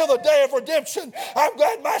seal him until the day of redemption. I'm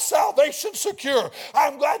glad my salvation's secure.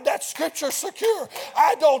 I'm glad that scripture's secure.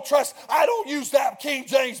 I don't use that King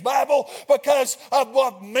James Bible because of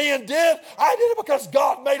what men did. I did it because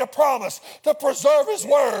God made a promise to preserve his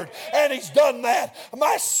word, and he's done that.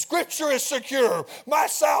 My scripture is secure. My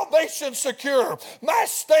salvation's secure. My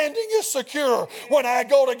standing is secure. When I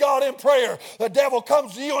go to God in prayer, the devil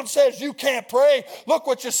comes to you and says, you can't pray. Look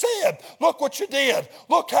what you said. Look what you did.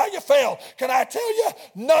 Look how you failed. Can I tell you,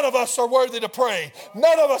 none of us are worthy to pray.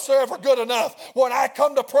 None of us are ever good enough. When I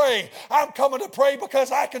come to pray, I'm coming to pray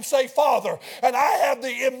because I can say, Father, and I have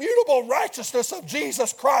the immutable righteousness of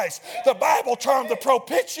Jesus Christ. The Bible termed the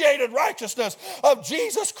propitiated righteousness of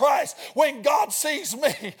Jesus Christ. When God sees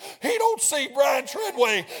me, he don't see Brian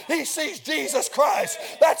Treadway. He sees Jesus Christ.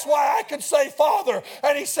 That's why I can say, Father,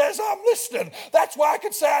 and he says, I'm listening. That's why I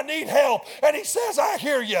can say, I need help, and he says, I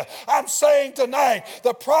hear you. I'm saying tonight,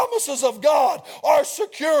 the promises of God are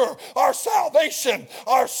secure. Our salvation,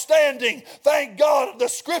 our standing, thank God, the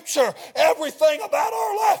scripture, everything about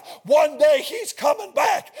our life. One day he's coming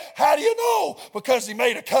back. How do you know? Because he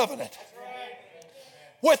made a covenant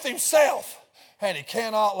with himself, and he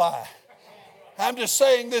cannot lie. I'm just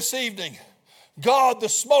saying this evening, God the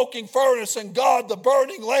smoking furnace and God the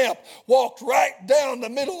burning lamp walked right down the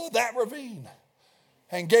middle of that ravine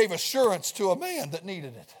and gave assurance to a man that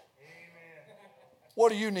needed it. What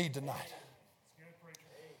do you need tonight?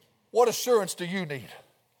 What assurance do you need?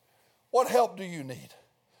 What help do you need?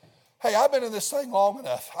 Hey, I've been in this thing long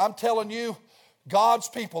enough. I'm telling you, God's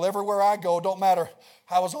people everywhere I go, don't matter.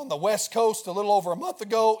 I was on the West Coast a little over a month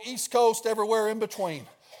ago, East Coast, everywhere in between.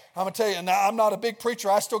 I'm going to tell you, now I'm not a big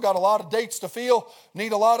preacher. I still got a lot of dates to fill,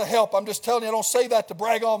 need a lot of help. I'm just telling you, I don't say that to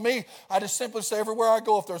brag on me. I just simply say everywhere I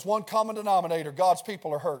go, if there's one common denominator, God's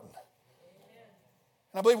people are hurting.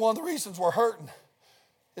 And I believe one of the reasons we're hurting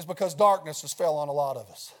is because darkness has fell on a lot of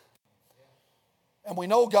us. And we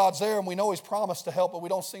know God's there and we know he's promised to help, but we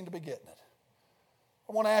don't seem to be getting it.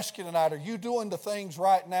 I want to ask you tonight, are you doing the things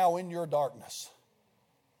right now in your darkness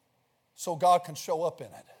so God can show up in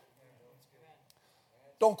it?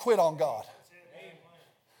 Don't quit on God.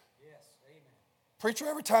 Preacher,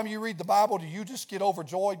 every time you read the Bible, do you just get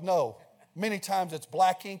overjoyed? No. Many times it's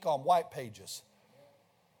black ink on white pages.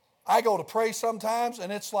 I go to pray sometimes,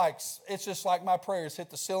 and it's just like my prayers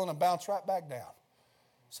hit the ceiling and bounce right back down.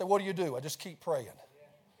 So what do? I just keep praying.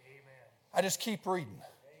 I just keep reading.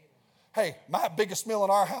 Hey, my biggest meal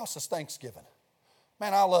in our house is Thanksgiving.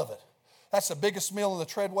 Man, I love it. That's the biggest meal in the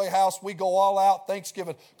Treadway house. We go all out.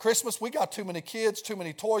 Thanksgiving, Christmas, we got too many kids, too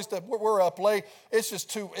many toys. That we're up late. It's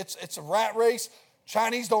just it's a rat race.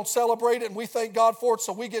 Chinese don't celebrate it, and we thank God for it,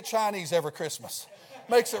 so we get Chinese every Christmas.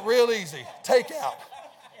 Makes it real easy. Takeout.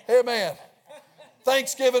 Amen.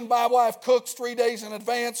 Thanksgiving, my wife cooks 3 days in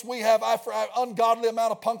advance. We have an ungodly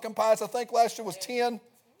amount of pumpkin pies. I think last year was 10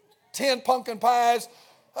 pumpkin pies,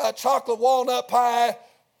 chocolate walnut pie,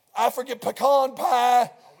 I forget pecan pie.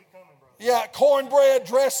 Yeah, cornbread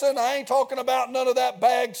dressing. I ain't talking about none of that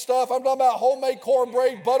bag stuff. I'm talking about homemade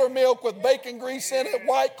cornbread, buttermilk with bacon grease in it,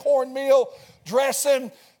 white cornmeal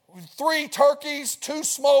dressing, 3 turkeys, 2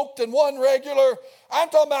 smoked and 1 regular. I'm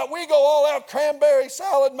talking about we go all out, cranberry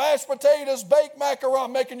salad, mashed potatoes, baked macaroni.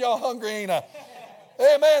 I'm making y'all hungry, ain't I?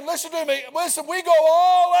 Hey, man, listen to me. Listen, we go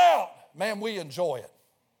all out. Man, we enjoy it.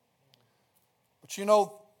 But you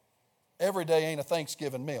know, every day ain't a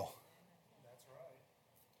Thanksgiving meal.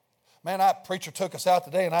 Man, preacher took us out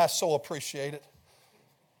today, and I so appreciate it.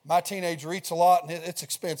 My teenager eats a lot, and it's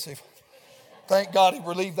expensive. Thank God he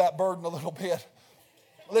relieved that burden a little bit.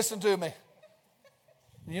 Listen to me.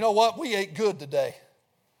 You know what? We ate good today.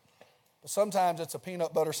 But sometimes it's a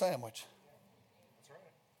peanut butter sandwich.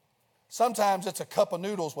 Sometimes it's a cup of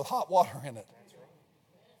noodles with hot water in it.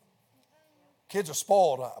 Kids are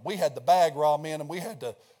spoiled. We had the bag raw men, and we had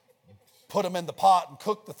to put them in the pot and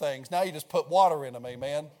cook the things. Now you just put water in them,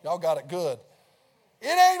 amen. Y'all got it good. It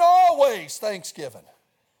ain't always Thanksgiving.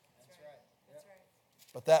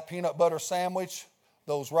 But that peanut butter sandwich,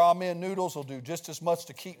 those ramen noodles will do just as much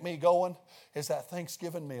to keep me going as that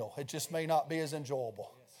Thanksgiving meal. It just may not be as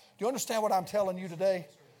enjoyable. Do you understand what I'm telling you today?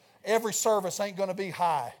 Every service ain't going to be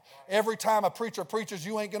high. Every time a preacher preaches,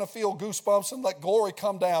 you ain't going to feel goosebumps and let glory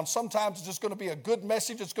come down. Sometimes it's just going to be a good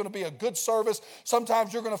message. It's going to be a good service.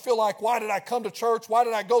 Sometimes you're going to feel like, why did I come to church? Why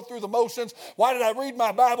did I go through the motions? Why did I read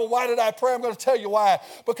my Bible? Why did I pray? I'm going to tell you why.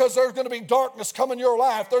 Because there's going to be darkness coming in your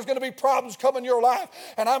life. There's going to be problems coming in your life.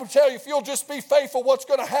 And I'm going to tell you, if you'll just be faithful, what's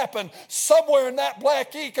going to happen? Somewhere in that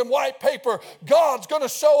black ink and white paper, God's going to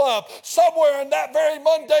show up. Somewhere in that very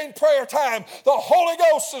mundane prayer time, the Holy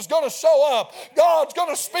Ghost is going to show up. God's going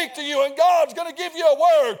to speak to you, and God's going to give you a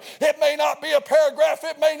word. It may not be a paragraph,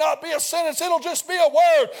 it may not be a sentence, it'll just be a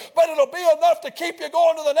word, but it'll be enough to keep you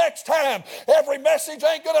going to the next time. Every message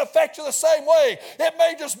ain't going to affect you the same way. It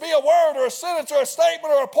may just be a word or a sentence or a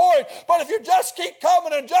statement or a point, but if you just keep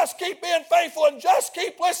coming and just keep being faithful and just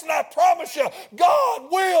keep listening, I promise you,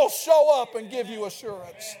 God will show up and give you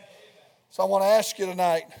assurance. So I want to ask you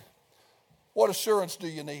tonight, what assurance do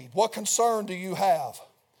you need? What concern do you have?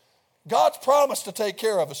 God's promised to take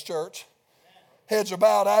care of us, church. Heads are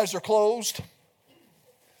bowed, eyes are closed.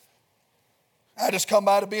 I just come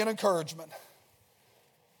by to be an encouragement.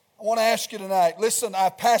 I want to ask you tonight, listen,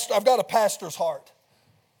 I've got a pastor's heart.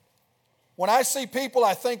 When I see people,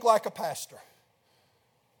 I think like a pastor.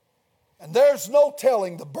 And there's no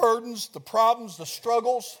telling the burdens, the problems, the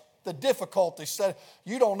struggles, the difficulties.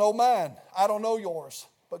 You don't know mine. I don't know yours,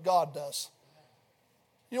 but God does.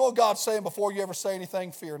 You know what God's saying before you ever say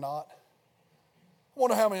anything? Fear not. I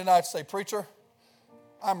wonder how many nights say, preacher,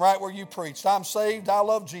 I'm right where you preached. I'm saved. I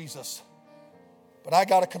love Jesus. But I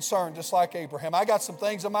got a concern just like Abraham. I got some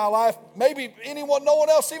things in my life maybe no one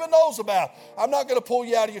else even knows about. I'm not going to pull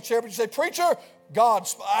you out of your chair, but you say, preacher,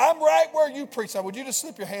 I'm right where you preach. Now, would you just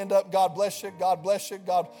slip your hand up? God bless you. God bless you.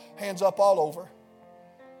 God, hands up all over.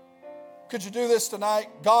 Could you do this tonight?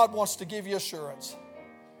 God wants to give you assurance.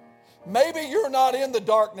 Maybe you're not in the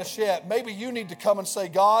darkness yet. Maybe you need to come and say,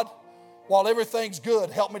 God, while everything's good,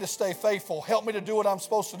 help me to stay faithful. Help me to do what I'm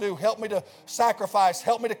supposed to do. Help me to sacrifice.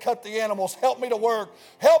 Help me to cut the animals. Help me to work.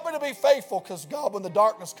 Help me to be faithful, because God, when the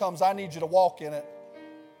darkness comes, I need you to walk in it.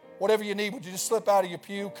 Whatever you need, would you just slip out of your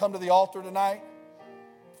pew, come to the altar tonight?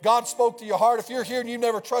 If God spoke to your heart, if you're here and you've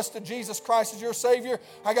never trusted Jesus Christ as your Savior,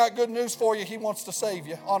 I got good news for you. He wants to save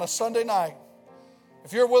you on a Sunday night.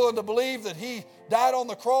 If you're willing to believe that He died on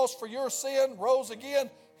the cross for your sin, rose again,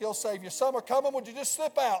 He'll save you. Some are coming. Would you just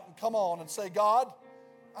slip out and come on and say, God,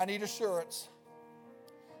 I need assurance.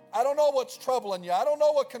 I don't know what's troubling you. I don't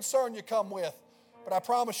know what concern you come with, but I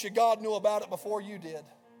promise you God knew about it before you did.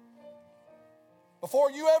 Before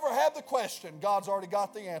you ever have the question, God's already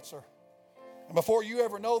got the answer. And before you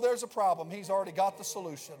ever know there's a problem, He's already got the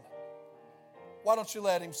solution. Why don't you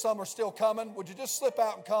let Him? Some are still coming. Would you just slip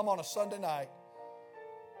out and come on a Sunday night?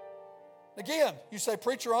 Again, you say,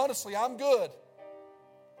 preacher, honestly, I'm good.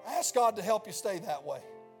 Ask God to help you stay that way.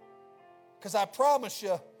 Because I promise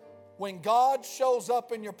you, when God shows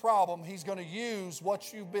up in your problem, He's going to use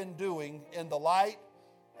what you've been doing in the light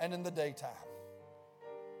and in the daytime.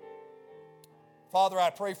 Father, I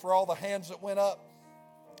pray for all the hands that went up.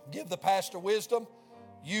 Give the pastor wisdom.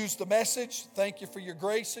 Use the message. Thank you for your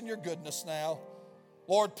grace and your goodness now.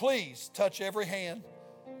 Lord, please touch every hand.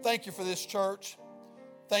 Thank you for this church.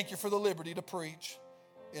 Thank you for the liberty to preach.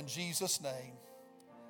 In Jesus' name.